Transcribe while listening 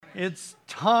It's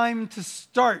time to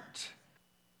start.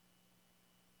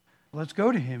 Let's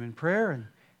go to Him in prayer and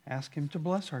ask Him to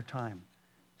bless our time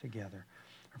together.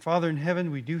 Our Father in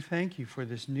heaven, we do thank You for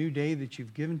this new day that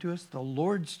You've given to us, the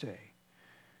Lord's Day,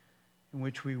 in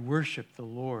which we worship the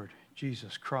Lord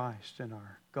Jesus Christ and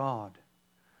our God.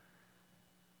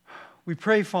 We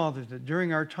pray, Father, that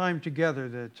during our time together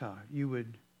that You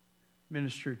would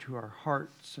minister to our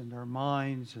hearts and our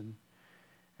minds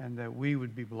and that we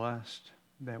would be blessed,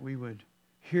 that we would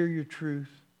hear Your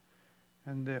truth,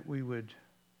 and that we would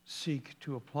seek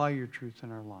to apply Your truth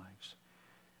in our lives.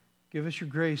 Give us Your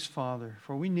grace, Father,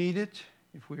 for we need it.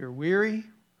 If we are weary,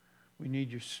 we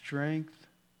need Your strength.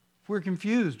 If we're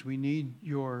confused, we need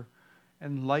Your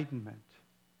enlightenment.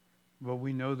 But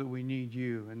we know that we need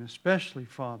You, and especially,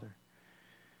 Father,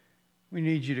 we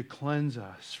need You to cleanse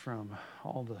us from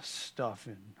all the stuff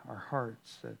in our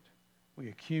hearts that we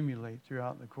accumulate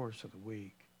throughout the course of the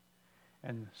week,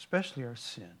 and especially our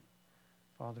sin.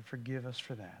 Father, forgive us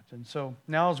for that. And so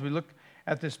now as we look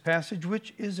at this passage,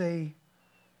 which is a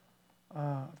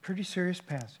pretty serious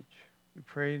passage, we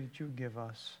pray that You would give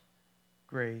us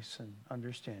grace and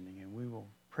understanding, and we will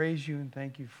praise You and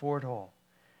thank You for it all.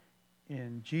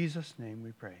 In Jesus' name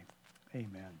we pray.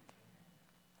 Amen.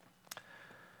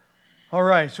 All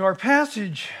right, so our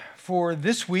passage for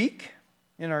this week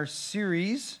in our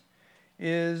series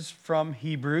is from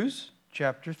Hebrews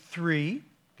chapter 3,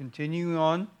 continuing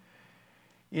on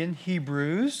in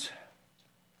Hebrews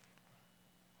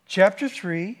chapter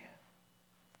 3,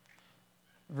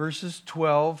 verses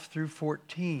 12 through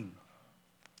 14.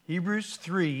 Hebrews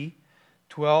 3,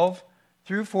 12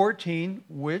 through 14,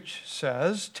 which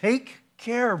says, "Take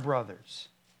care, brothers,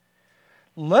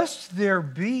 lest there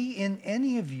be in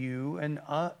any of you an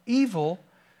evil,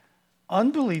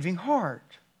 unbelieving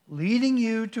heart, leading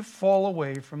you to fall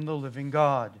away from the living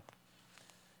God.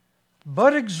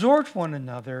 But exhort one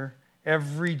another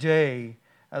every day,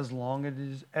 as long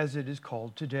as it is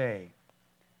called today,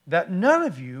 that none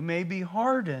of you may be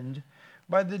hardened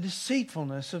by the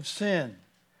deceitfulness of sin.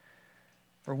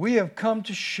 For we have come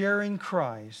to share in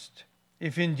Christ,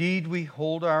 if indeed we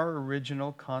hold our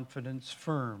original confidence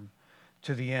firm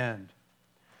to the end."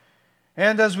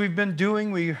 And as we've been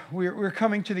doing, we're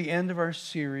coming to the end of our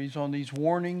series on these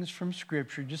warnings from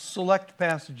Scripture, just select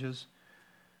passages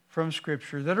from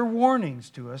Scripture that are warnings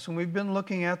to us. And we've been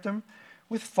looking at them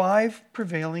with 5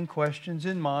 prevailing questions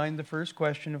in mind. The first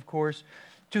question, of course,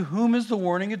 to whom is the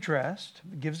warning addressed?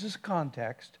 It gives us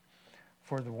context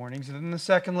for the warnings. And then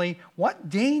secondly, what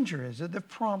danger is it that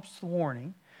prompts the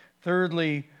warning?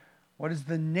 Thirdly, what is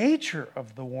the nature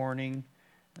of the warning?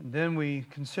 And then we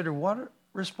consider what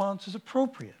response is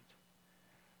appropriate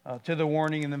to the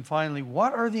warning. And then finally,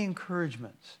 what are the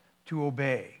encouragements to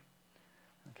obey?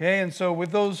 Okay, and so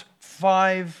with those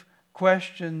 5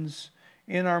 questions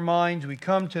in our minds, we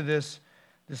come to this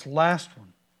last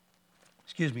one.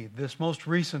 This most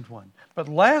recent one. But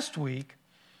last week,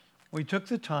 we took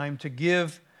the time to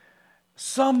give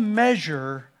some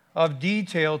measure of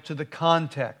detail to the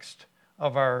context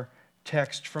of our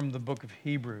text from the book of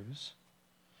Hebrews.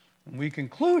 And we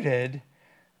concluded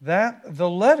that the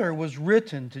letter was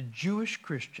written to Jewish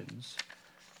Christians,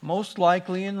 most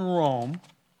likely in Rome,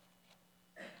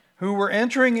 who were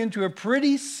entering into a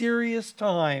pretty serious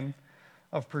time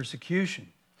of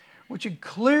persecution, which had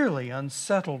clearly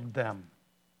unsettled them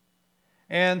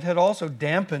and had also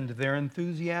dampened their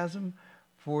enthusiasm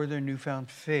for their newfound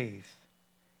faith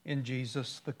in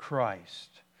Jesus the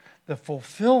Christ, the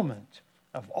fulfillment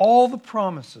of all the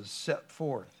promises set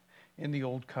forth in the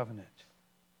Old Covenant.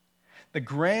 The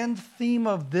grand theme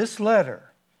of this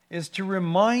letter is to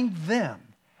remind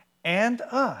them and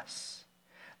us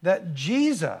that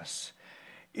Jesus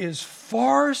is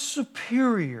far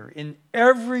superior in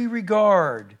every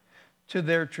regard to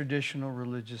their traditional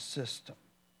religious system.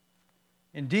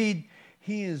 Indeed,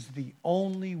 He is the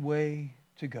only way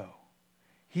to go.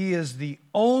 He is the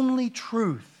only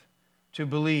truth to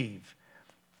believe.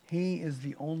 He is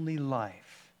the only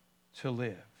life to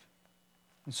live.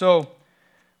 And so,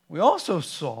 we also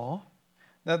saw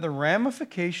that the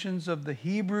ramifications of the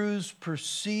Hebrews'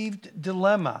 perceived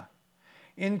dilemma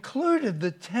included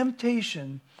the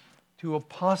temptation to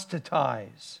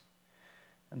apostatize.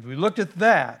 And we looked at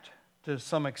that to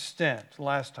some extent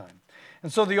last time.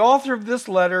 And so the author of this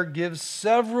letter gives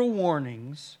several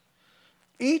warnings,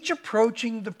 each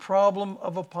approaching the problem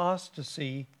of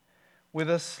apostasy with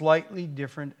a slightly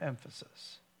different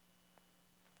emphasis.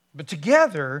 But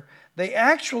together, they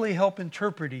actually help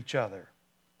interpret each other.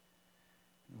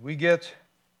 We get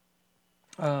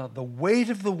the weight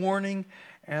of the warning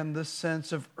and the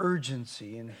sense of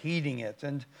urgency in heeding it.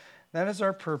 And That is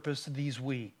our purpose these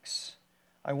weeks.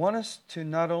 I want us to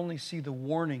not only see the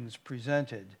warnings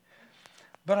presented,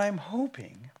 but I'm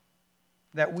hoping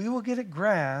that we will get a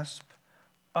grasp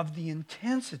of the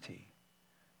intensity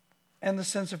and the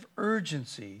sense of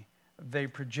urgency they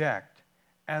project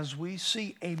as we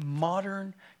see a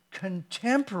modern,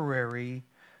 contemporary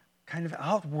kind of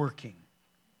outworking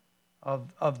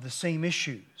of the same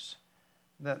issues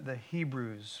that the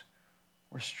Hebrews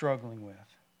were struggling with.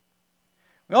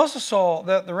 We also saw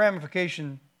that the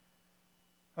ramification,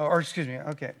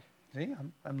 see,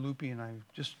 I'm loopy and I'm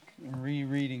just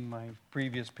rereading my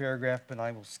previous paragraph, but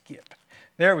I will skip.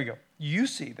 There we go. You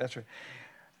see, that's right.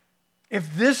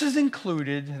 If this is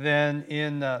included then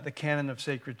in the canon of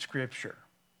sacred scripture,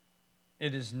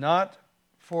 it is not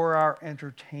for our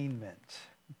entertainment.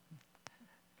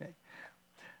 Okay.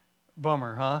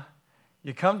 Bummer, huh?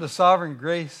 You come to Sovereign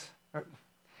Grace,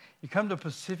 you come to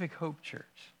Pacific Hope Church.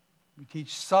 We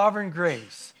teach sovereign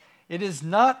grace. It is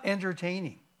not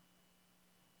entertaining.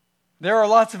 There are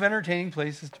lots of entertaining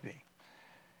places to be.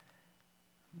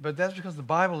 But that's because the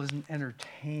Bible isn't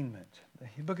entertainment.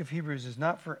 The book of Hebrews is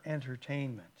not for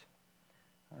entertainment.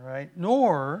 All right?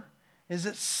 Nor is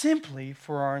it simply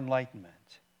for our enlightenment.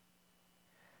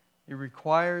 It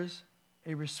requires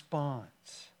a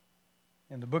response.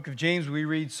 In the book of James we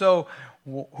read, "So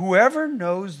whoever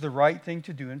knows the right thing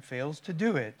to do and fails to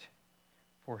do it,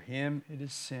 for him it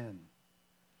is sin."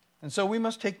 And so we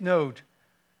must take note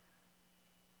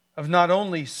of not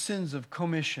only sins of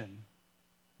commission,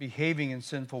 behaving in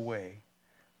sinful way,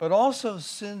 but also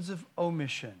sins of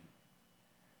omission,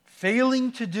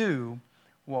 failing to do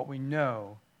what we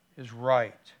know is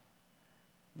right.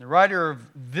 The writer of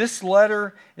this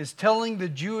letter is telling the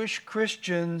Jewish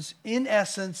Christians, in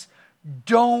essence,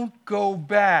 don't go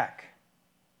back.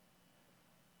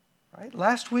 Right?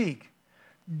 Last week,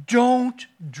 don't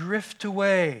drift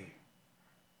away.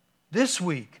 This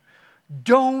week,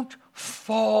 don't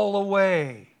fall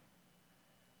away.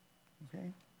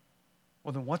 Okay?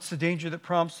 Well, then what's the danger that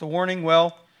prompts the warning?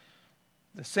 Well,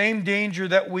 the same danger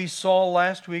that we saw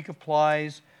last week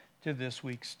applies to this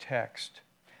week's text.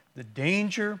 The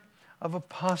danger of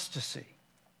apostasy.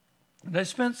 And I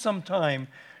spent some time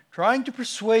trying to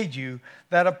persuade you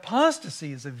that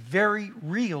apostasy is a very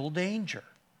real danger.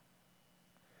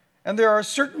 And there are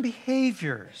certain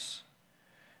behaviors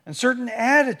and certain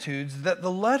attitudes that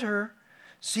the letter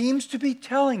seems to be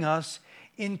telling us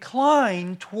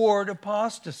incline toward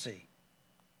apostasy.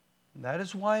 And that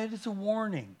is why it is a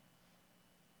warning,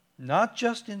 not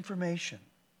just information.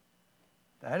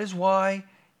 That is why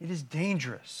it is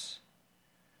dangerous.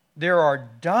 There are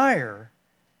dire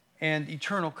and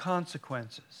eternal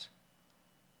consequences.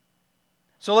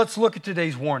 So let's look at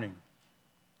today's warning.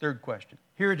 Third question.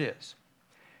 Here it is.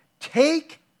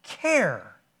 Take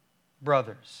care,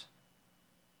 brothers.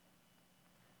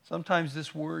 Sometimes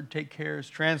this word, take care, is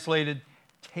translated,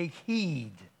 take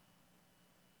heed.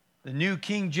 The New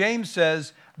King James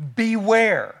says,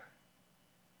 beware.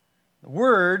 The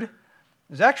word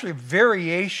is actually a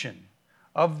variation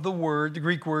of the word, the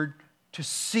Greek word, to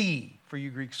see. For you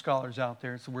Greek scholars out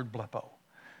there, it's the word blepo.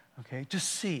 Okay, to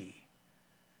see.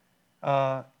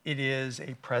 It is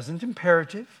a present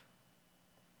imperative.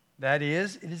 That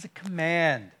is, it is a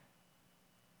command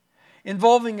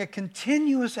involving a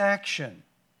continuous action.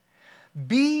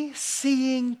 Be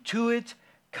seeing to it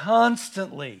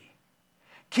constantly.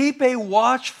 Keep a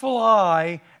watchful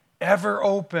eye ever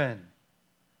open,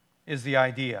 is the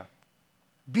idea.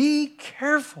 Be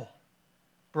careful,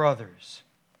 brothers.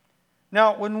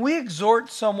 Now, when we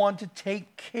exhort someone to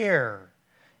take care,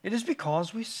 it is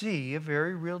because we see a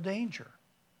very real danger.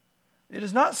 It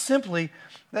is not simply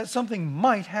that something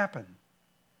might happen.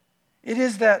 It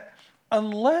is that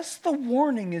unless the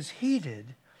warning is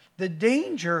heeded, the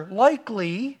danger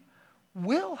likely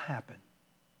will happen.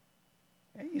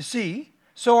 You see,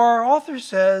 so our author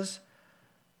says,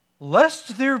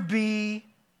 lest there be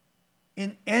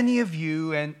in any of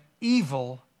you an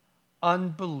evil,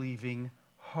 unbelieving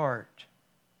heart.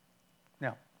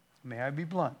 Now, may I be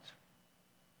blunt?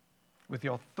 With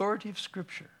the authority of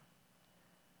Scripture,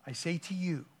 I say to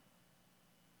you,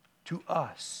 to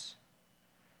us,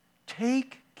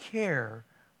 take care,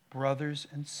 brothers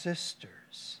and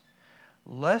sisters,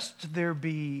 lest there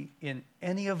be in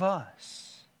any of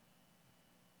us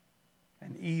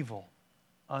an evil,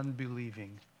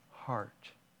 unbelieving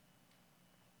heart.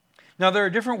 Now, there are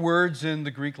different words in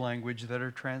the Greek language that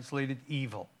are translated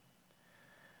evil.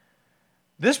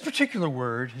 This particular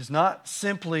word is not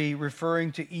simply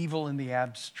referring to evil in the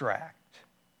abstract,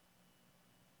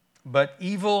 but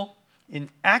evil in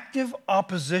active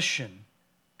opposition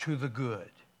to the good.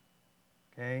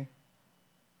 Okay?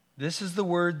 This is the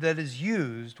word that is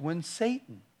used when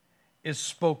Satan is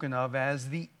spoken of as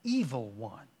the evil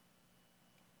one.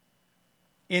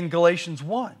 In Galatians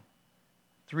 1,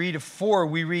 3-4,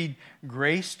 we read,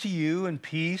 "Grace to you and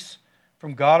peace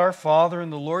from God our Father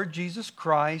and the Lord Jesus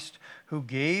Christ, who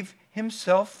gave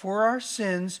himself for our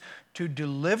sins to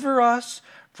deliver us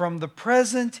from the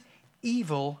present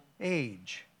evil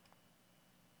age."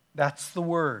 That's the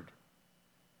word.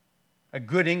 A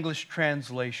good English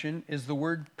translation is the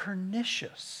word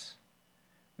pernicious,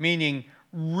 meaning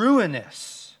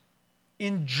ruinous,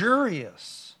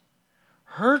 injurious,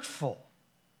 hurtful,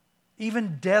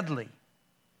 even deadly.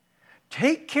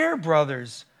 Take care,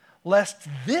 brothers, lest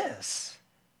this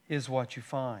is what you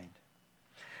find.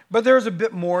 But there's a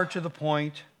bit more to the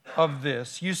point of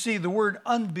this. You see, the word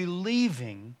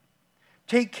unbelieving,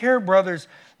 take care, brothers,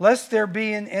 lest there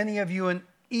be in any of you an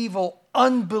evil,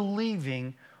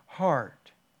 unbelieving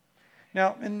heart.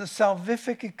 Now, in the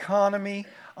salvific economy,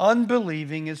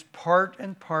 unbelieving is part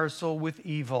and parcel with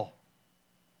evil.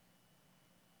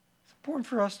 It's important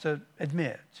for us to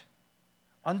admit,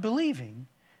 unbelieving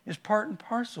is part and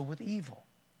parcel with evil.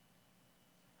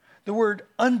 The word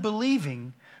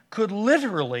unbelieving could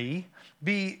literally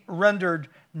be rendered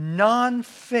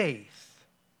non-faith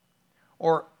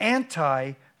or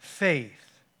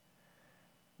anti-faith.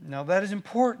 Now that is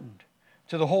important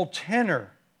to the whole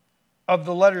tenor of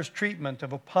the letter's treatment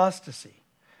of apostasy,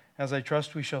 as I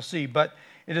trust we shall see. But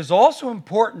it is also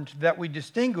important that we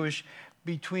distinguish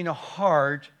between a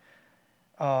heart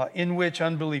in which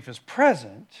unbelief is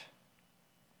present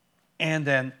and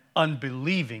an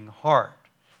unbelieving heart.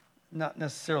 Not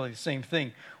necessarily the same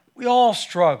thing. We all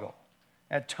struggle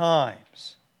at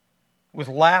times with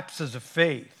lapses of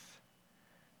faith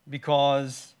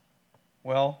because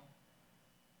we are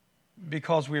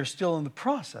still in the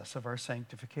process of our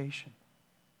sanctification.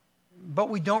 But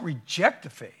we don't reject the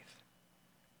faith.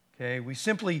 Okay? We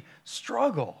simply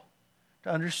struggle to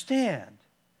understand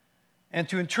and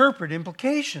to interpret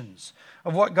implications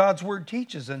of what God's Word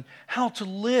teaches and how to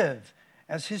live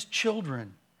as His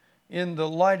children in the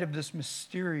light of this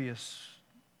mysterious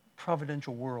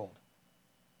providential world.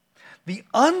 The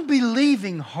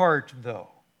unbelieving heart,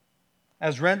 though,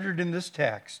 as rendered in this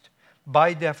text,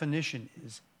 by definition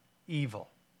is evil.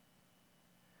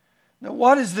 Now,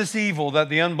 what is this evil that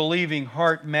the unbelieving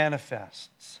heart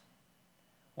manifests?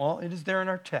 Well, it is there in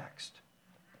our text.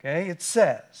 Okay, it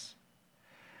says,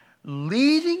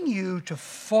 leading you to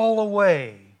fall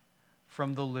away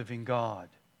from the living God.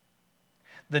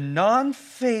 The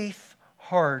non-faith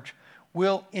heart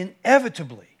will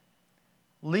inevitably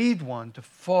lead one to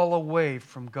fall away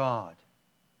from God.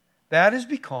 That is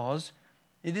because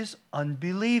it is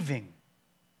unbelieving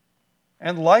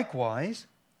and likewise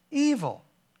evil.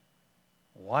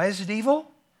 Why is it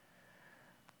evil?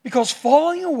 Because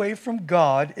falling away from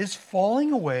God is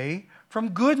falling away from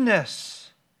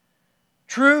goodness,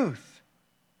 truth,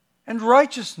 and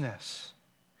righteousness.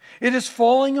 It is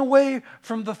falling away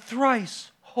from the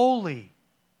thrice holy,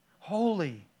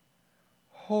 holy,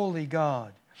 holy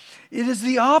God. It is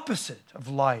the opposite of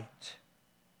light.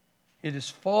 It is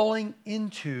falling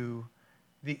into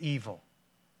the evil.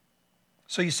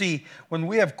 So you see, when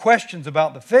we have questions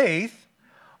about the faith,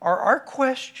 are our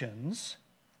questions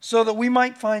so that we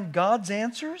might find God's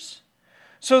answers?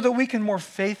 So that we can more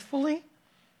faithfully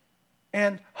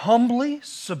and humbly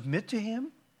submit to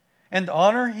Him and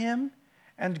honor Him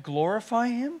and glorify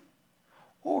Him?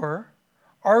 Or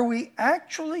are we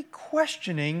actually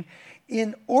questioning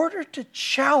in order to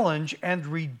challenge and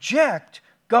reject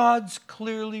God's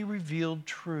clearly revealed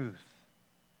truth?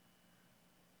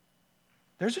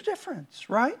 There's a difference,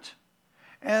 right?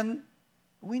 And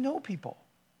we know people.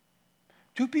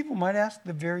 Two people might ask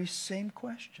the very same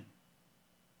question.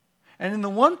 And in the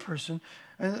one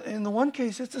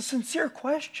case, it's a sincere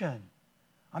question.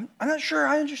 I'm not sure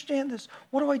I understand this.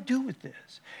 What do I do with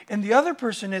this? And the other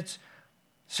person, it's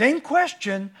same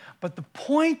question, but the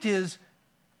point is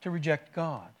to reject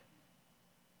God.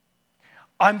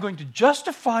 I'm going to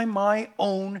justify my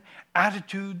own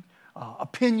attitude,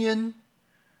 opinion,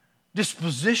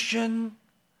 disposition,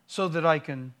 so that I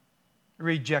can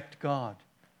reject God.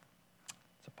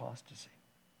 It's apostasy.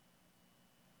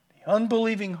 The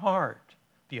unbelieving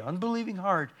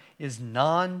heart is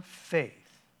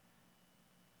non-faith.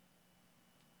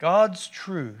 God's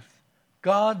truth,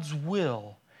 God's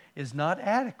will is not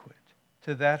adequate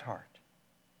to that heart.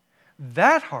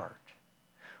 That heart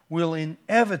will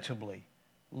inevitably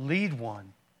lead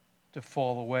one to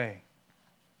fall away.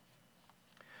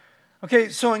 Okay,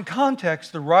 so in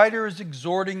context, the writer is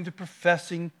exhorting the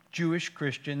professing Jewish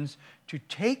Christians to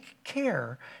take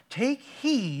care, take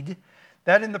heed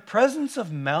that in the presence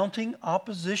of mounting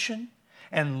opposition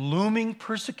and looming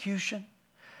persecution,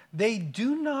 they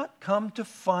do not come to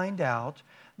find out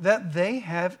that they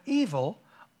have evil,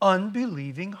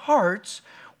 unbelieving hearts,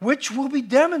 which will be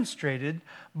demonstrated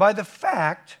by the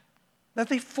fact that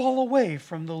they fall away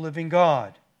from the living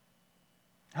God.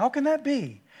 How can that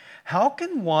be? How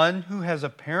can one who has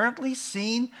apparently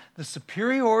seen the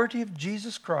superiority of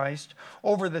Jesus Christ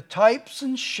over the types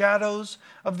and shadows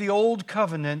of the old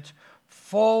covenant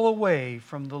fall away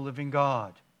from the living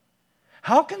God?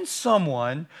 How can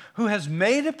someone who has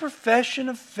made a profession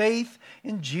of faith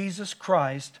in Jesus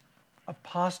Christ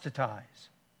apostatize?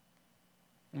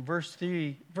 Verse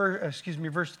 13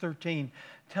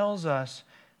 tells us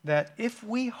that if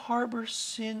we harbor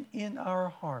sin in our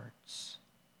hearts,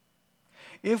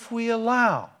 if we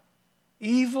allow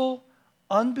evil,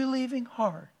 unbelieving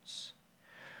hearts,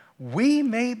 we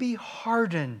may be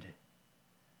hardened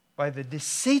by the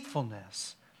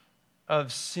deceitfulness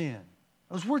of sin.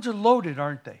 Those words are loaded,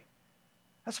 aren't they?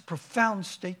 That's a profound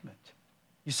statement.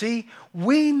 You see,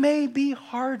 we may be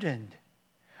hardened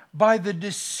by the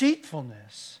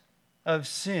deceitfulness of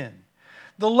sin.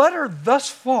 The letter thus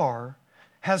far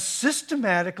has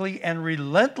systematically and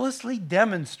relentlessly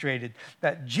demonstrated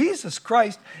that Jesus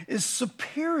Christ is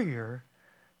superior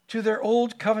to their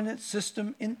old covenant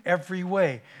system in every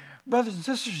way. Brothers and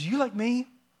sisters, you like me,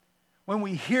 when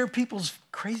we hear people's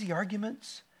crazy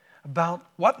arguments about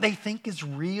what they think is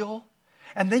real,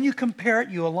 and then you compare it,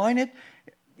 you align it,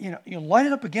 you line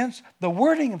it up against the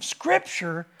wording of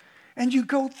Scripture, and you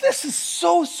go, this is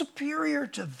so superior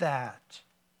to that.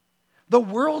 The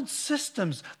world's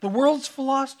systems, the world's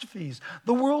philosophies,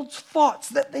 the world's thoughts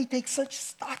that they take such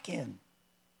stock in.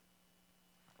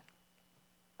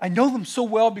 I know them so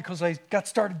well because I got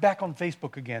started back on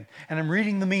Facebook again, and I'm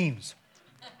reading the memes.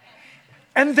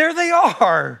 And there they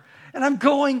are. And I'm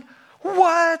going,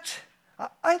 what?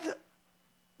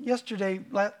 Yesterday,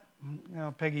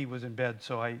 Peggy was in bed,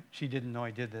 so she didn't know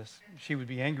I did this. She would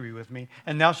be angry with me.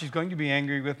 And now she's going to be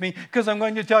angry with me because I'm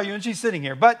going to tell you, and she's sitting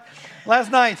here. But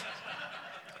last night,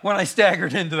 when I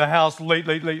staggered into the house late,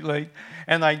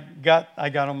 and I got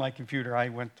on my computer, I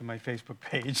went to my Facebook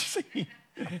page. See,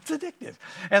 it's addictive.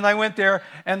 And I went there,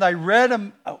 and I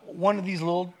read one of these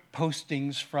little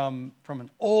postings from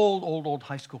an old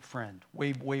high school friend,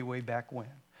 way back when.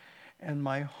 And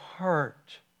my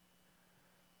heart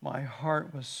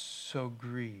was so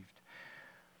grieved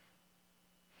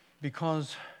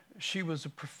because she was a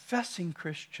professing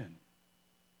Christian.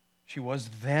 She was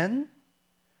then,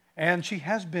 and she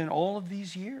has been all of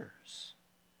these years.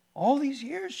 All these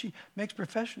years she makes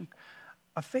profession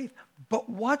of faith. But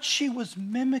what she was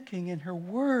mimicking in her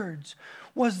words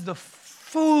was the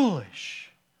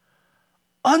foolish,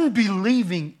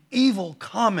 unbelieving, evil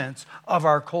comments of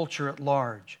our culture at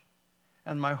large.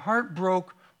 And my heart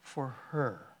broke for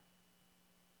her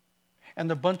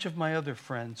and a bunch of my other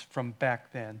friends from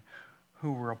back then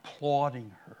who were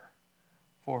applauding her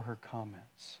for her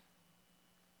comments.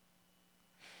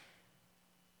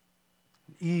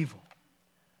 Evil,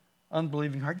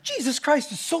 unbelieving heart. Jesus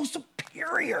Christ is so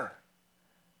superior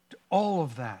to all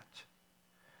of that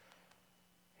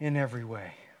in every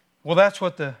way. Well, that's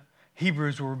what the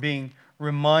Hebrews were being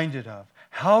reminded of.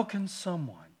 How can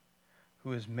someone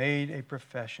who has made a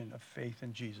profession of faith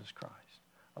in Jesus Christ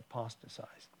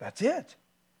apostatize? That's it.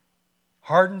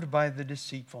 Hardened by the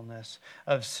deceitfulness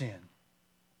of sin.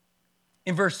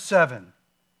 In verse 7,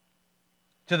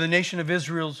 to the nation of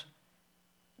Israel's,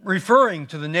 referring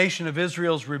to the nation of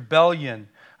Israel's rebellion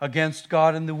against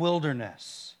God in the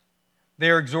wilderness, they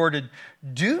are exhorted,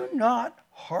 do not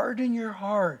harden your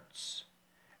hearts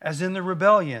as in the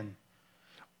rebellion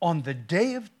on the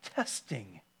day of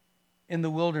testing in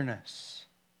the wilderness,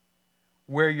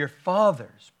 where your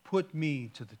fathers put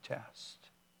me to the test.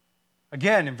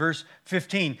 Again, in verse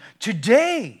 15,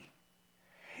 today,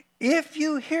 if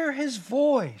you hear his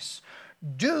voice,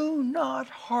 do not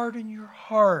harden your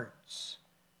hearts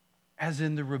as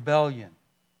in the rebellion.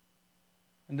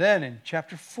 And then in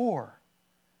chapter 4,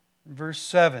 verse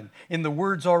 7, in the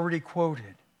words already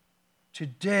quoted,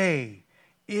 today,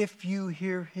 if you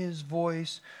hear his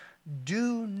voice,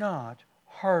 do not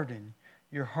harden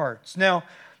your hearts. Now,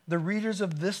 the readers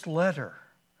of this letter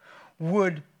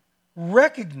would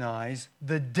recognize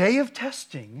the day of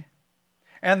testing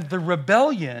and the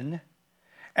rebellion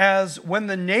as when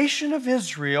the nation of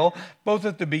Israel, both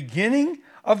at the beginning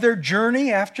of their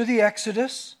journey after the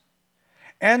Exodus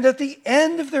and at the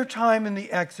end of their time in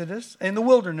the Exodus, in the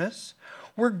wilderness,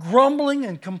 were grumbling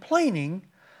and complaining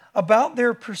about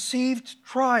their perceived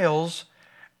trials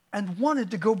and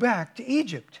wanted to go back to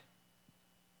Egypt.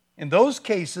 In those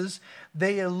cases,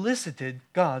 they elicited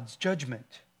God's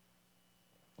judgment.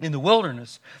 In the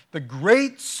wilderness, the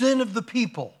great sin of the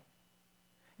people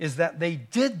is that they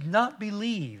did not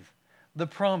believe the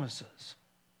promises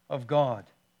of God.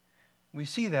 We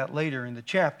see that later in the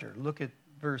chapter. Look at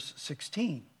verse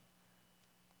 16.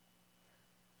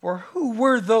 For who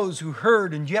were those who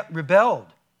heard and yet rebelled?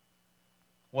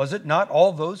 Was it not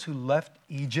all those who left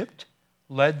Egypt,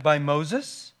 led by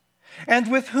Moses?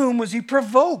 And with whom was he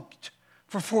provoked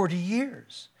for 40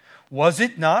 years? Was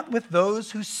it not with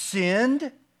those who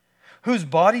sinned, whose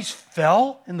bodies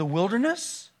fell in the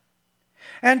wilderness?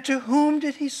 And to whom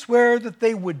did he swear that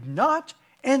they would not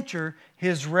enter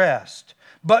his rest,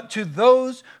 but to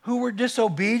those who were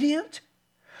disobedient?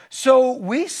 So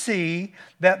we see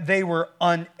that they were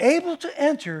unable to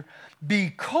enter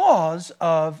because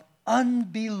of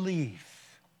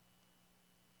unbelief.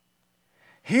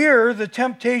 Here, the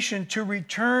temptation to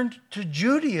return to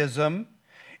Judaism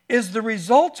is the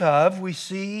result of, we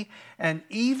see, an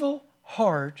evil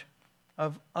heart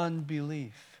of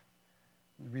unbelief.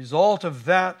 The result of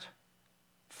that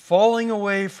falling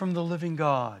away from the living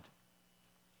God,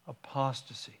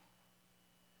 apostasy.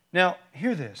 Now,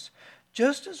 hear this.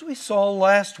 Just as we saw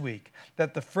last week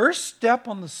that the first step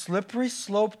on the slippery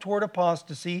slope toward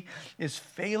apostasy is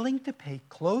failing to pay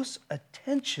close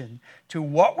attention to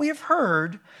what we have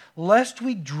heard, lest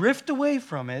we drift away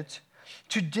from it,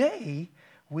 today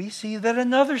we see that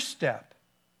another step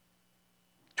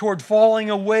toward falling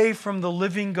away from the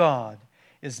living God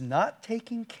is not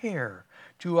taking care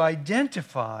to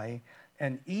identify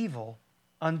an evil,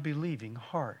 unbelieving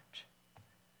heart.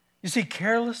 You see,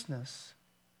 carelessness,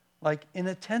 like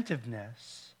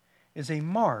inattentiveness, is a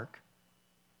mark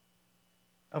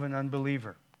of an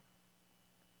unbeliever.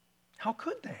 How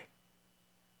could they?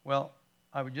 Well,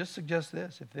 I would just suggest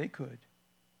this. If they could,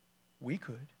 we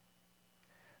could.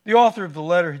 The author of the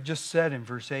letter had just said in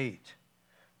verse 8,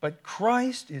 "But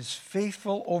Christ is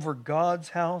faithful over God's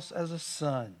house as a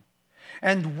son,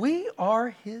 and we are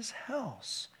his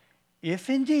house, if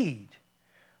indeed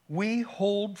we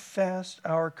hold fast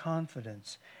our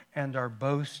confidence and are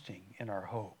boasting in our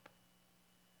hope."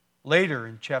 Later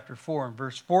in chapter 4 and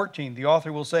verse 14, the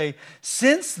author will say,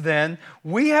 "Since then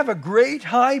we have a great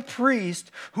high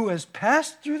priest who has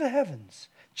passed through the heavens,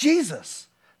 Jesus,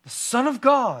 the Son of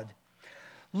God.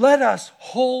 Let us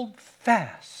hold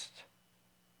fast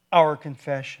our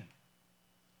confession."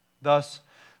 Thus,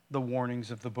 the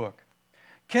warnings of the book.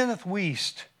 Kenneth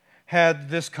Wuest had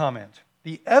this comment: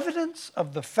 "The evidence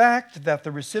of the fact that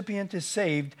the recipient is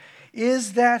saved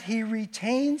is that he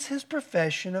retains his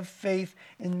profession of faith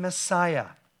in Messiah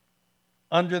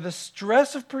under the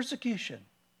stress of persecution,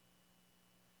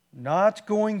 not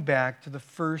going back to the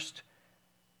First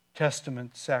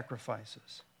Testament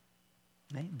sacrifices."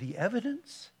 The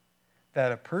evidence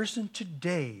that a person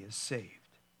today is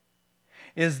saved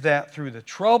is that through the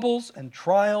troubles and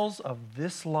trials of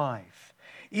this life,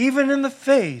 even in the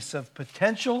face of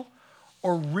potential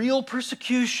or real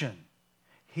persecution,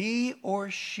 he or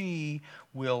she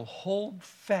will hold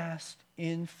fast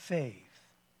in faith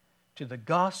to the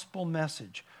gospel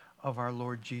message of our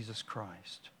Lord Jesus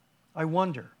Christ. I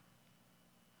wonder,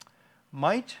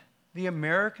 might the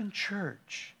American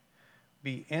church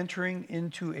be entering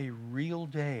into a real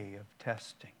day of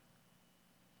testing?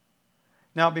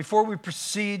 Now, before we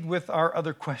proceed with our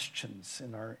other questions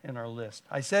in our list,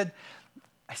 I said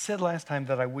last time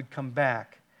that I would come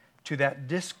back to that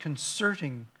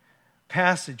disconcerting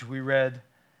passage we read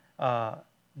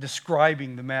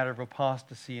describing the matter of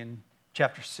apostasy in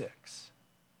chapter 6.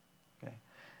 Okay.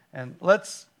 And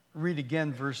let's read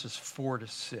again verses 4 to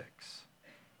 6.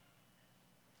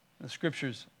 The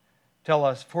scriptures tell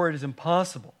us, "For it is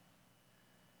impossible,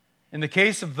 in the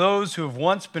case of those who have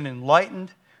once been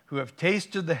enlightened, who have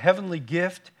tasted the heavenly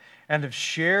gift, and have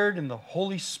shared in the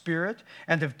Holy Spirit,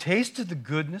 and have tasted the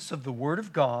goodness of the Word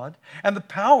of God, and the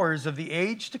powers of the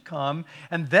age to come,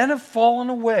 and then have fallen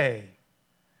away,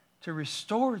 to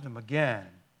restore them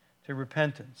again to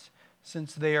repentance,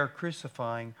 since they are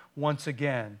crucifying once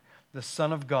again the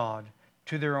Son of God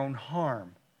to their own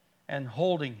harm, and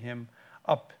holding him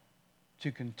up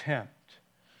to contempt."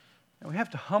 And we have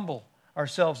to humble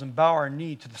ourselves and bow our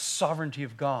knee to the sovereignty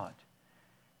of God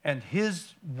and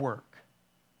his work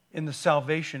in the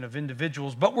salvation of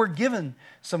individuals. But we're given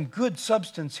some good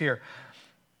substance here.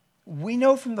 We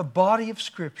know from the body of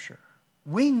Scripture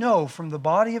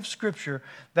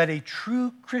that a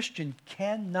true Christian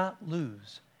cannot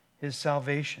lose his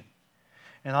salvation.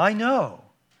 And I know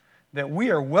that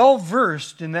we are well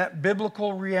versed in that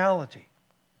biblical reality.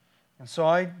 And so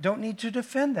I don't need to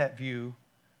defend that view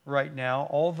right now,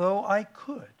 although I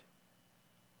could.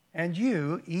 and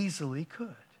you easily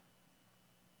could.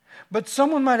 But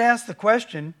someone might ask the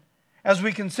question, as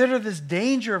we consider this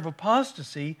danger of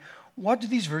apostasy, what do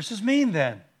these verses mean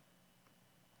then?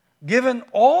 Given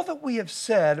all that we have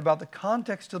said about the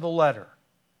context of the letter,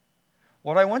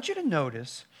 what I want you to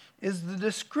notice is the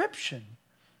description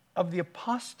of the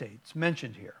apostates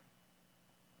mentioned here.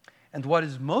 And what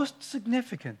is most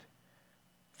significant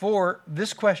for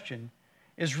this question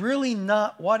is really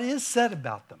not what is said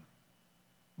about them,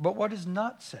 but what is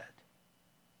not said.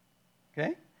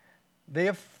 Okay? They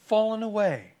have fallen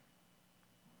away,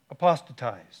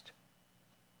 apostatized,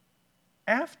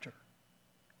 after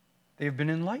they have been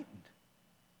enlightened.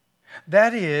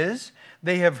 That is,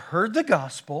 they have heard the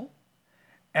gospel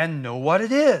and know what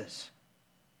it is.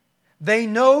 They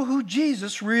know who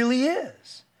Jesus really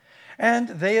is. And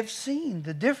they have seen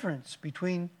the difference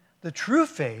between the true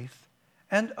faith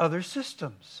and other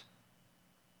systems.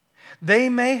 They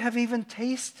may have even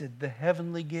tasted the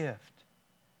heavenly gift.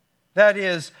 That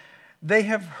is, they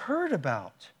have heard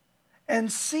about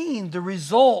and seen the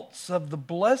results of the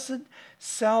blessed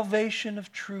salvation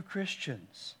of true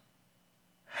Christians,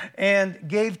 and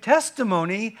gave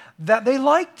testimony that they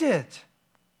liked it.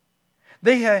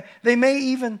 They may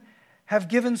even have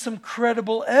given some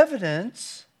credible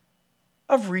evidence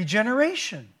of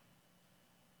regeneration,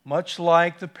 much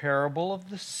like the parable of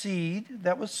the seed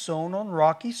that was sown on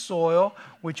rocky soil,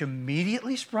 which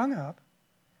immediately sprung up.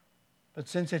 But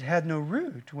since it had no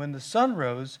root, when the sun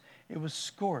rose, it was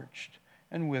scorched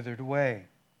and withered away.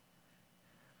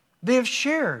 They have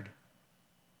shared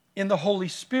in the Holy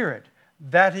Spirit.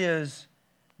 That is,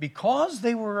 because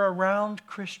they were around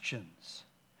Christians,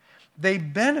 they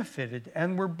benefited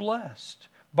and were blessed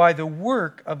by the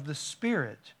work of the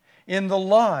Spirit in the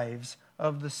lives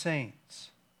of the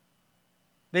saints.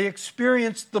 They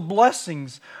experienced the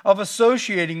blessings of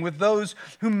associating with those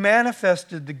who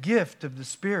manifested the gift of the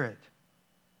Spirit.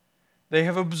 They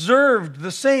have observed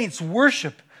the saints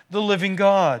worship the living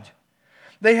God.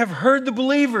 They have heard the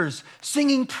believers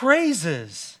singing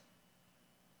praises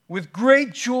with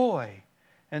great joy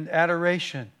and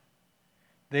adoration.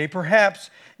 They perhaps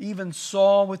even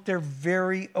saw with their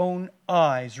very own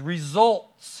eyes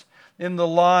results in the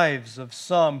lives of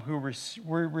some who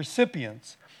were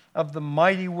recipients of the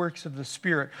mighty works of the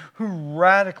Spirit, who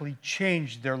radically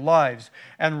changed their lives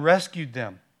and rescued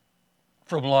them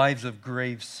from lives of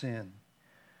grave sin.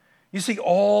 You see,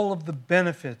 all of the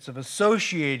benefits of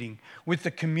associating with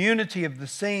the community of the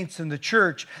saints in the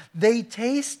church, they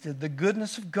tasted the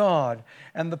goodness of God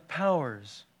and the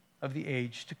powers of the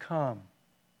age to come.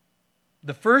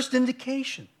 The first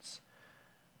indications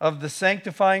of the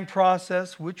sanctifying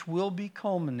process, which will be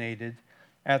culminated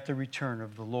at the return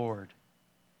of the Lord.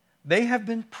 They have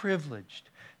been privileged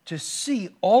to see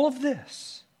all of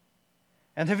this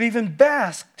and have even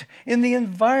basked in the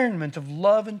environment of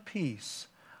love and peace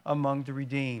among the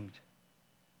redeemed.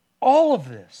 All of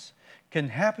this can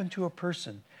happen to a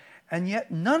person, and yet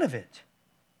none of it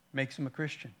makes him a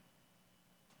Christian.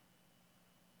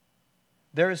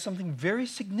 There is something very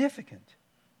significant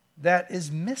that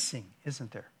is missing,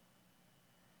 isn't there?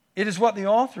 It is what the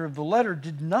author of the letter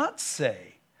did not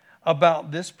say about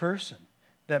this person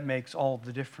that makes all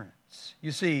the difference.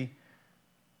 You see,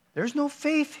 there's no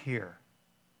faith here.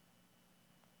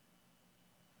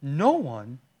 No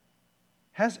one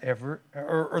has ever,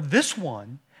 or this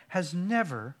one has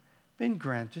never been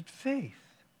granted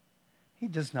faith. He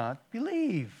does not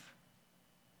believe.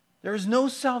 There is no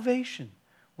salvation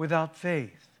without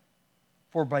faith.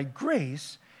 For by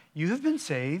grace you have been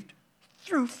saved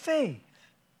through faith.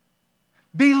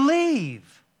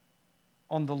 Believe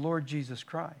on the Lord Jesus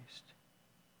Christ,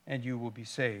 and you will be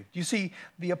saved. You see,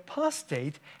 the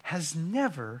apostate has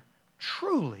never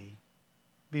truly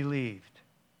believed.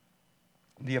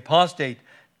 The apostate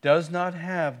does not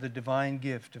have the divine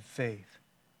gift of faith,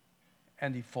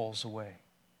 and he falls away.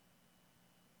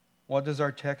 What does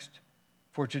our text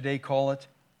for today call it?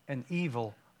 An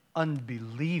evil,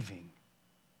 unbelieving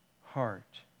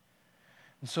heart.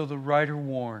 And so the writer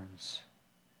warns,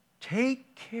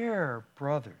 take care,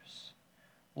 brothers,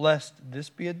 lest this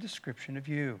be a description of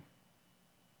you.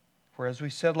 For as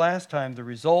we said last time, the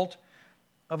result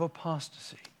of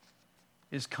apostasy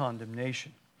is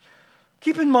condemnation.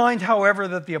 Keep in mind, however,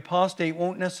 that the apostate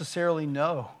won't necessarily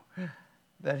know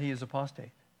that he is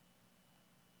apostate.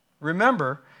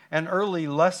 Remember, an early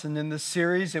lesson in this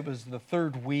series, it was the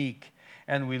third week,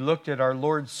 and we looked at our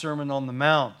Lord's Sermon on the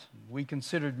Mount. We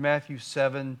considered Matthew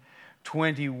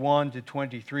 7:21 to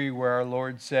 23, where our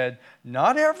Lord said,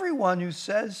 not everyone who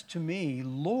says to me,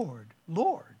 Lord,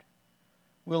 Lord,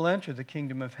 will enter the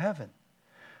kingdom of heaven,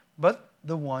 but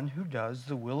the one who does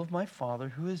the will of my Father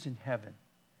who is in heaven.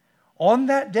 On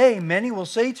that day, many will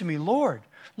say to me, Lord,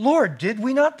 Lord, did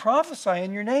we not prophesy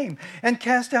in your name and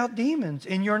cast out demons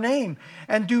in your name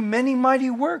and do many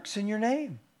mighty works in your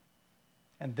name?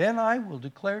 And then I will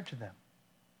declare to them,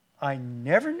 I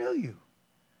never knew you.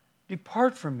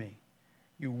 Depart from me,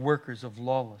 you workers of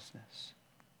lawlessness.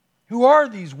 Who are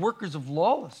these workers of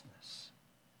lawlessness?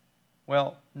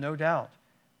 Well, no doubt,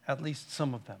 at least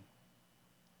some of them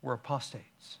were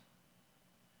apostates.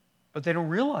 But they don't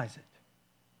realize it.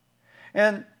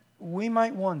 And we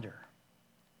might wonder,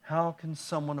 how can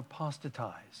someone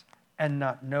apostatize and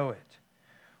not know it?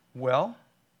 Well,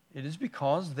 it is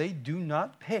because they do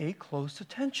not pay close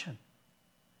attention.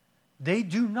 They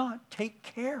do not take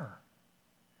care.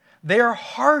 They are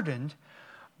hardened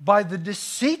by the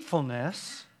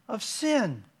deceitfulness of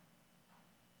sin.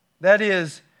 That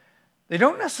is, they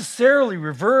don't necessarily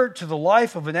revert to the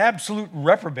life of an absolute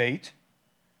reprobate,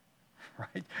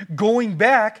 right? Going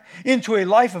back into a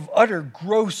life of utter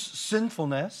gross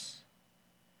sinfulness.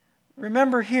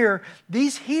 Remember here,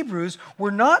 these Hebrews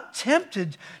were not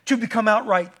tempted to become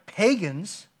outright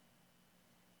pagans.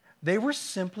 They were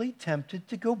simply tempted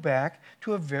to go back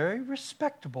to a very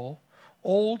respectable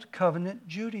Old Covenant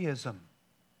Judaism.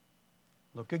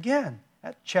 Look again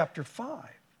at chapter 5,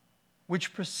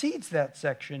 which precedes that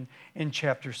section in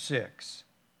chapter 6,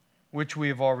 which we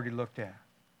have already looked at.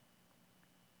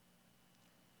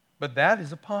 But that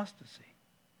is apostasy,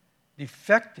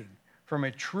 defecting from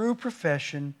a true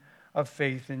profession of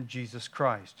faith in Jesus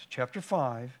Christ. Chapter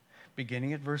 5,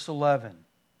 beginning at verse 11.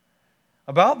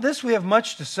 About this we have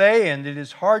much to say, and it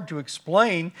is hard to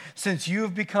explain, since you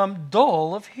have become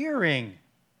dull of hearing.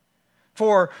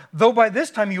 For though by this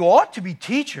time you ought to be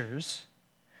teachers,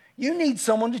 you need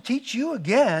someone to teach you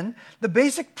again the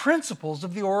basic principles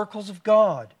of the oracles of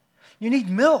God. You need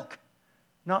milk,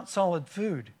 not solid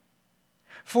food.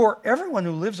 For everyone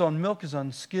who lives on milk is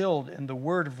unskilled in the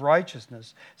word of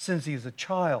righteousness, since he is a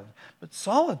child. But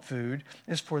solid food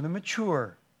is for the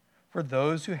mature, for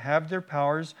those who have their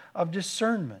powers of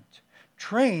discernment,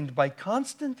 trained by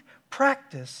constant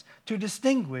practice to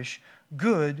distinguish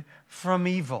good from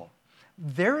evil.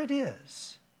 There it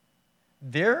is.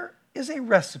 There is a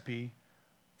recipe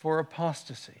for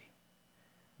apostasy.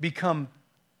 Become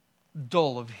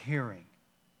dull of hearing.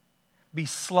 Be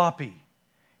sloppy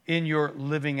in your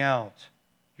living out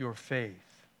your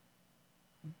faith.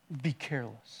 Be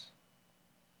careless.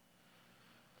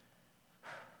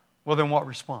 Well, then what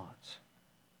response?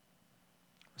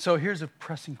 So here's a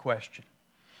pressing question.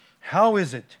 How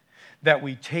is it that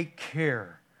we take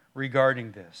care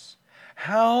regarding this?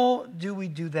 How do we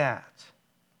do that?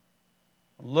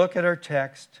 Look at our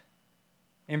text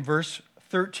in verse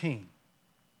 13.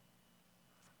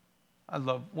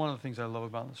 One of the things I love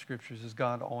about the Scriptures is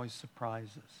God always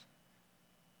surprises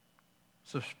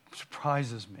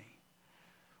me.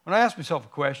 When I ask myself a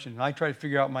question, and I try to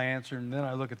figure out my answer, and then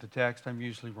I look at the text, I'm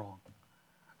usually wrong.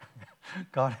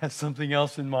 God has something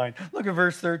else in mind. Look at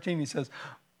verse 13. He says,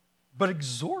 but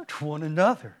exhort one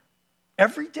another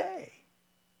every day,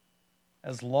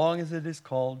 as long as it is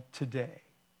called today.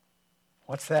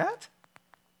 What's that?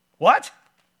 What?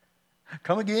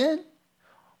 Come again?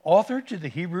 Author to the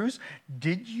Hebrews,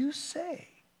 did you say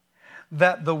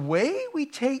that the way we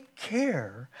take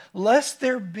care lest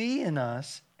there be in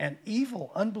us an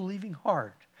evil, unbelieving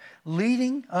heart,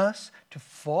 leading us to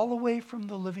fall away from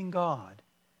the living God,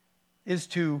 is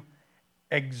to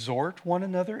exhort one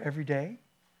another every day?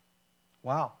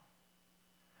 Wow.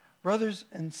 Brothers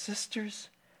and sisters,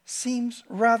 seems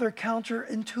rather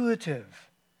counterintuitive,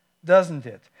 doesn't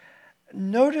it?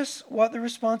 Notice what the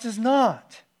response is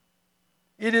not.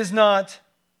 It is not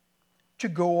to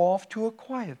go off to a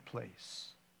quiet place,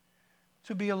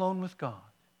 to be alone with God,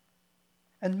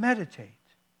 and meditate,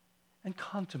 and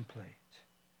contemplate,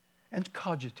 and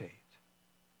cogitate.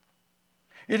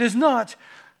 It is not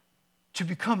to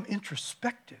become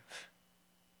introspective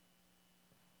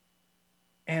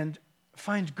and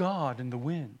find God in the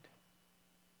wind,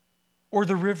 or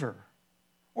the river,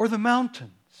 or the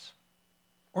mountains,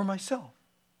 or myself.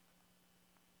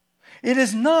 It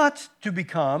is not to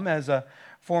become, as a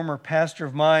former pastor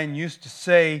of mine used to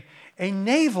say, a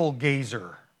navel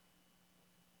gazer.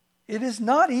 It is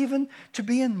not even to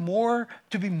be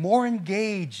more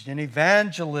engaged in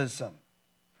evangelism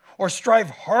or strive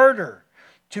harder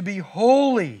to be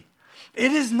holy.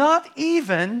 It is not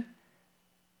even,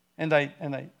 and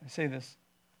I say this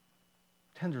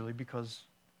tenderly because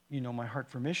you know my heart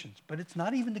for missions, but it's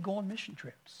not even to go on mission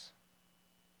trips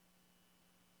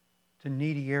to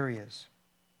needy areas.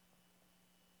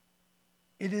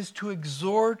 It is to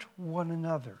exhort one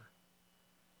another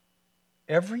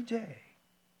every day.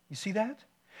 You see that?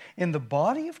 In the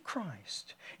body of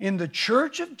Christ, in the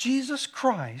church of Jesus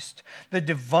Christ, the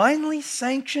divinely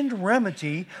sanctioned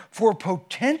remedy for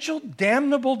potential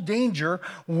damnable danger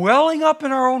welling up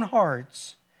in our own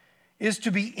hearts is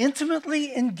to be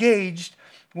intimately engaged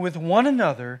with one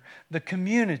another, the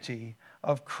community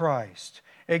of Christ,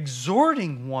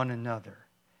 exhorting one another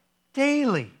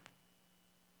daily,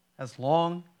 as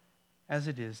long as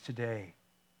it is today.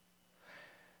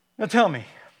 Now tell me,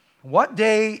 what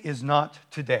day is not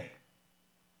today?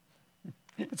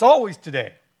 It's always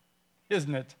today,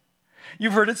 isn't it?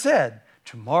 You've heard it said,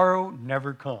 tomorrow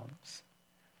never comes.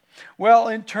 Well,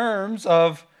 in terms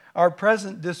of our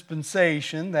present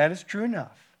dispensation, that is true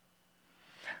enough.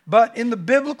 But in the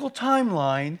biblical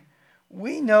timeline,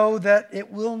 we know that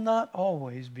it will not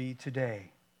always be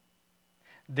today.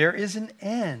 There is an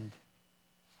end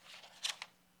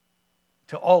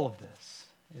to all of this.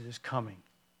 It is coming.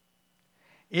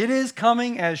 It is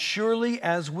coming as surely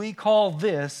as we call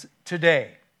this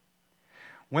today.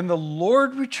 When the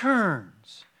Lord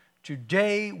returns,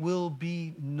 today will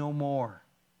be no more.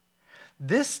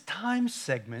 This time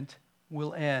segment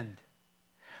will end.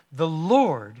 The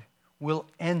Lord will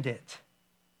end it.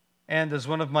 And as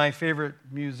one of my favorite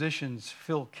musicians,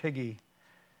 Phil Keaggy,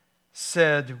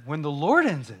 said, when the Lord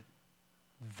ends it,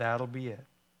 that'll be it.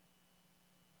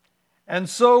 And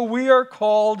so we are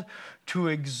called to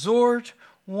exhort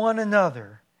one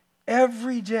another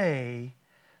every day,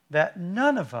 that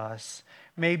none of us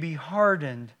may be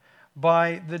hardened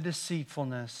by the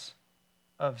deceitfulness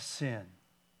of sin.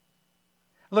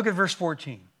 Look at verse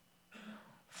 14.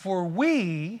 For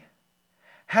we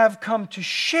have come to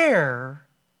share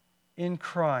in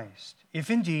Christ, if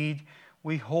indeed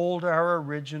we hold our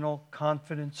original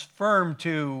confidence firm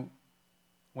to,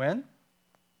 when?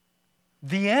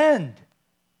 The end.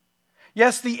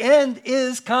 Yes, the end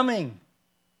is coming.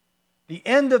 The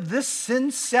end of this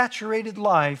sin-saturated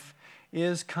life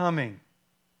is coming.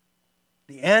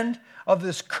 The end of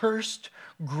this cursed,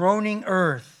 groaning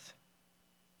earth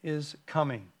is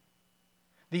coming.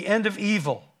 The end of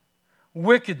evil,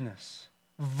 wickedness,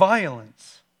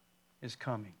 violence is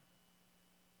coming.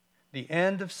 The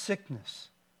end of sickness,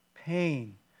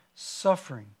 pain,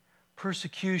 suffering,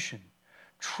 persecution,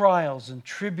 trials and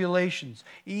tribulations,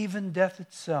 even death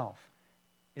itself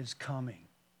is coming.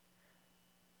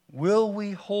 Will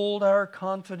we hold our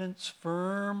confidence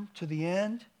firm to the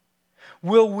end?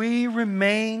 Will we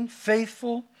remain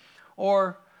faithful?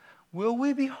 Or will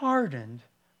we be hardened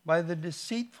by the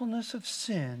deceitfulness of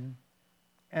sin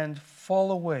and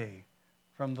fall away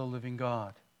from the living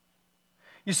God?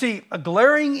 You see, a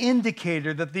glaring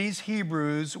indicator that these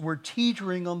Hebrews were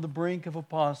teetering on the brink of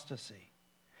apostasy,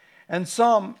 and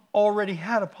some already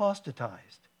had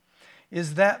apostatized,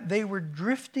 is that they were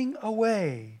drifting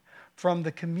away from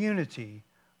the community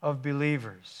of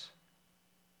believers.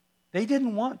 They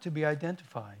didn't want to be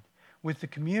identified with the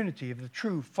community of the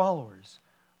true followers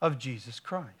of Jesus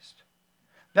Christ.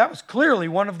 That was clearly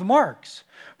one of the marks.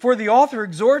 For the author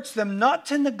exhorts them not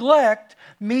to neglect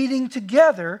meeting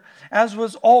together, as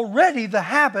was already the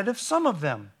habit of some of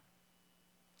them.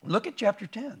 Look at chapter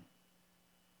 10,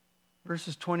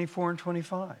 verses 24 and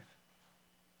 25.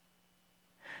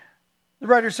 The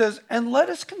writer says, and let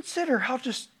us consider how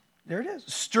to, there it is,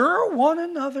 stir up one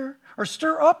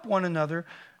another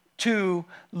to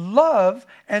love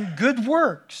and good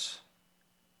works,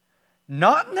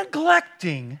 not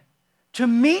neglecting to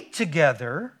meet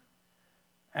together,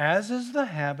 as is the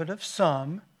habit of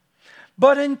some,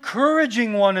 but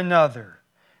encouraging one another,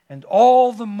 and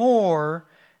all the more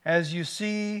as you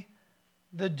see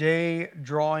the day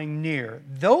drawing near.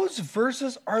 Those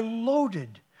verses are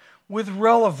loaded with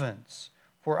relevance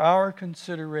for our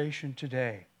consideration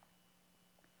today.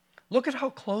 Look at how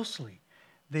closely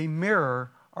they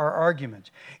mirror our argument.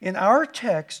 In our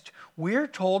text, we are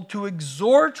told to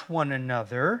exhort one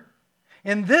another.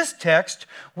 In this text,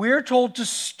 we are told to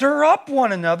stir up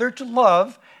one another to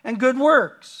love and good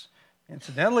works.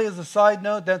 Incidentally, as a side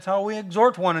note, that's how we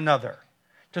exhort one another,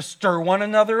 to stir one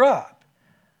another up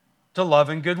to love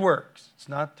and good works. It's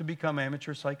not to become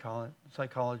amateur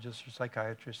psychologists or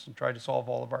psychiatrists and try to solve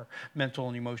all of our mental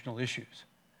and emotional issues,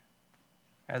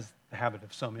 as the habit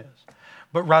of some is,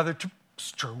 but rather to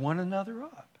stir one another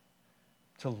up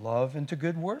to love and to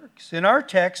good works. In our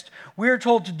text, we are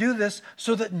told to do this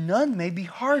so that none may be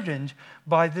hardened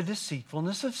by the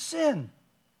deceitfulness of sin.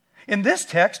 In this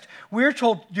text, we are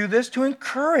told to do this to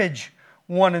encourage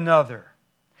one another.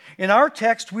 In our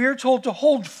text, we are told to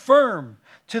hold firm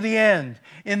to the end.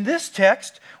 In this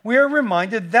text, we are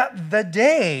reminded that the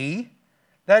day,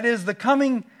 that is the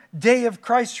coming day of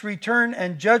Christ's return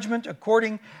and judgment,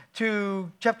 according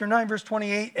to chapter 9, verse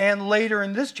 28, and later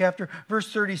in this chapter,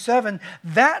 verse 37,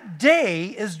 that day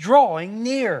is drawing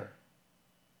near.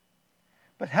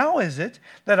 But how is it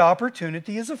that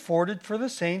opportunity is afforded for the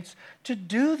saints to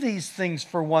do these things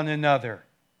for one another?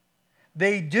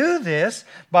 They do this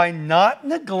by not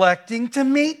neglecting to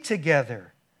meet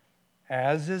together,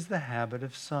 as is the habit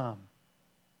of some.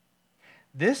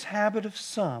 This habit of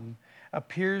some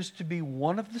appears to be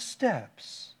one of the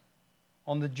steps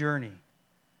on the journey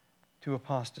to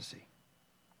apostasy.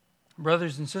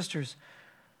 Brothers and sisters,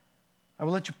 I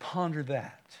will let you ponder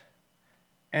that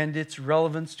and its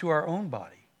relevance to our own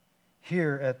body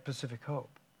here at Pacific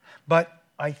Hope. But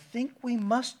I think we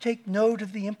must take note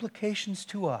of the implications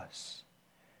to us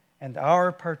and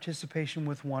our participation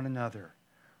with one another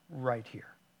right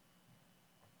here.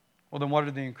 Well, then what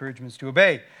are the encouragements to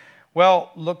obey?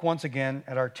 Well, look once again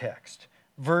at our text.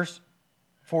 Verse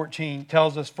 14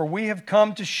 tells us, "For we have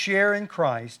come to share in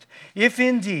Christ, if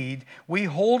indeed we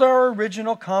hold our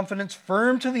original confidence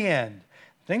firm to the end."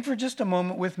 Think for just a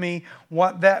moment with me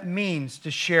what that means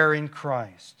to share in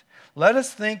Christ. Let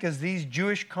us think as these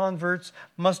Jewish converts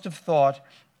must have thought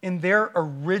in their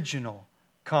original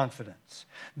confidence.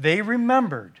 They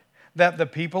remembered that the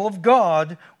people of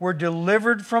God were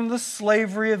delivered from the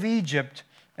slavery of Egypt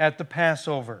at the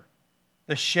Passover,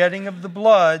 the shedding of the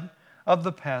blood of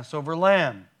the Passover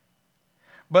lamb.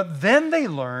 But then they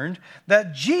learned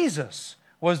that Jesus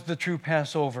was the true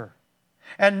Passover.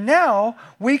 And now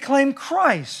we claim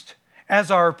Christ as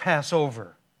our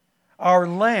Passover, our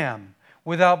lamb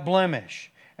without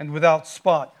blemish and without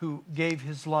spot, who gave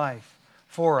his life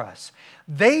for us.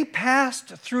 They passed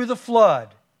through the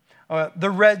flood, the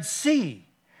Red Sea,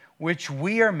 which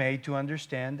we are made to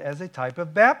understand as a type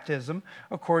of baptism,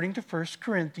 according to 1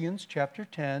 Corinthians chapter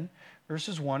 10,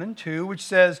 verses 1 and 2, which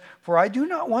says, "For I do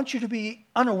not want you to be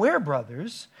unaware,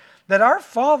 brothers, that our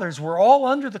fathers were all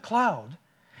under the cloud,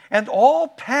 and all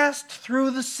passed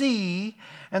through the sea,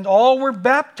 and all were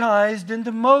baptized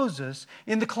into Moses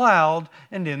in the cloud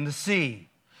and in the sea."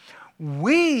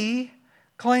 We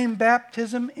claim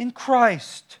baptism in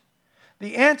Christ,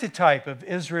 the antitype of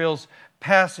Israel's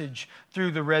passage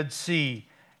through the Red Sea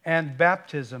and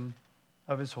baptism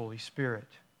of his Holy Spirit.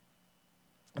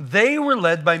 They were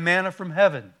led by manna from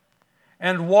heaven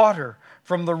and water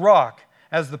from the rock,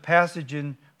 as the passage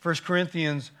in 1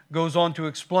 Corinthians goes on to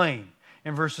explain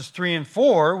in verses 3 and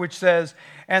 4, which says,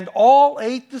 "And all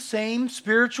ate the same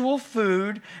spiritual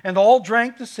food, and all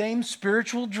drank the same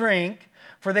spiritual drink,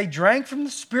 for they drank from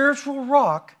the spiritual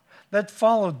rock that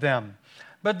followed them."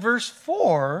 But verse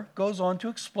 4 goes on to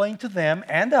explain to them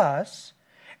and us,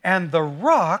 "And the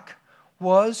rock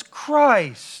was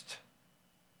Christ."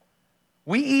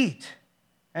 We eat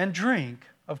and drink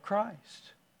of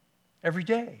Christ every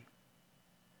day.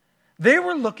 They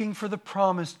were looking for the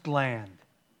promised land,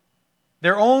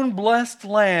 their own blessed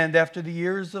land after the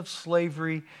years of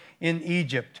slavery in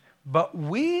Egypt. But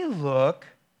we look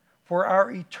for our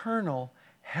eternal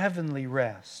heavenly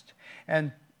rest,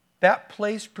 and that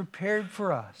place prepared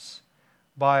for us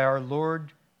by our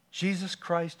Lord Jesus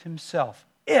Christ himself,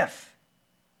 if,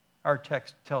 our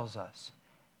text tells us,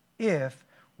 if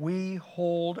we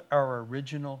hold our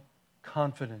original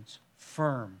confidence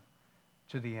firm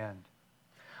to the end.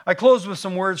 I close with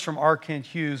some words from R. Kent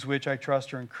Hughes, which I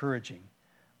trust are encouraging,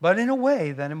 but in a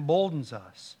way that emboldens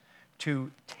us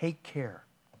to take care.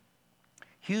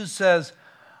 Hughes says,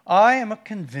 "I am a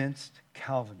convinced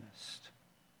Calvinist.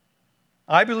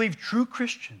 I believe true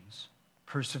Christians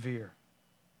persevere,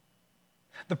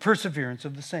 the perseverance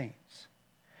of the saints.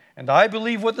 And I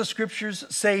believe what the Scriptures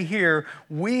say here,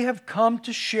 we have come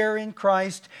to share in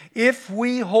Christ if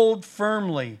we hold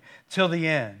firmly till the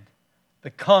end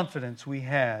the confidence we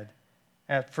had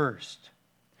at first.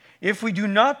 If we do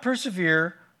not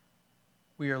persevere,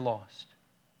 we are lost.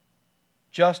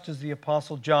 Just as the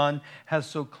Apostle John has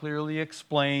so clearly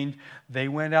explained, they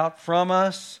went out from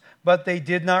us, but they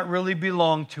did not really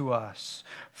belong to us.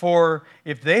 For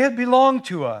if they had belonged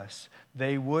to us,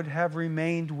 they would have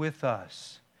remained with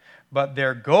us. But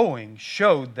their going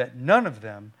showed that none of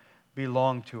them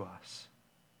belonged to us."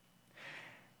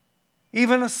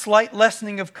 Even a slight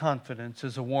lessening of confidence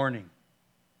is a warning.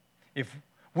 If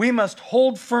we must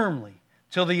hold firmly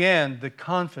till the end the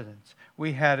confidence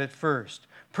we had at first.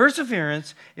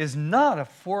 Perseverance is not a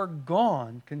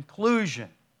foregone conclusion.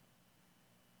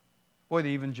 Boy, the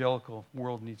evangelical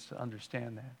world needs to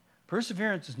understand that.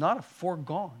 Perseverance is not a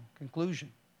foregone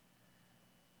conclusion.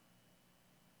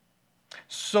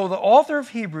 So the author of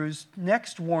Hebrews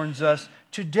next warns us,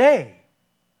 today,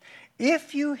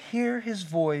 if you hear his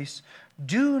voice,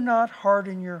 do not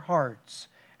harden your hearts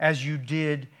as you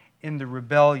did in the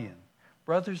rebellion.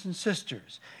 Brothers and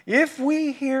sisters, if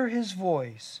we hear his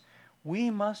voice, we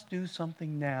must do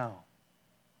something now.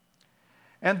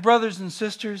 And brothers and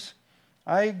sisters,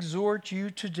 I exhort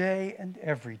you today and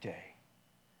every day,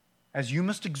 as you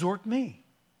must exhort me.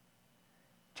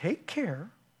 Take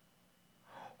care,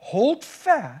 hold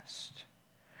fast,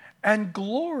 and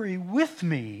glory with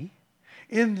me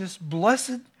in this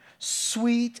blessed,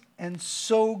 sweet, and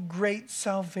so great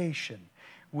salvation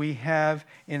we have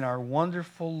in our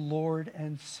wonderful Lord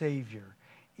and Savior,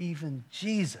 even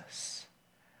Jesus,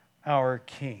 our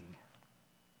King.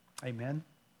 Amen.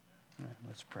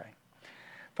 Let's pray.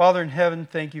 Father in heaven,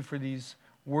 thank you for these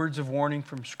words of warning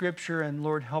from Scripture, and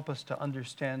Lord, help us to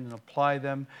understand and apply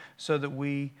them so that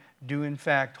we do in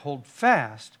fact hold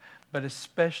fast, but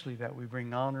especially that we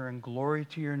bring honor and glory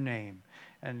to your name.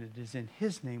 And it is in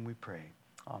his name we pray.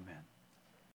 Amen.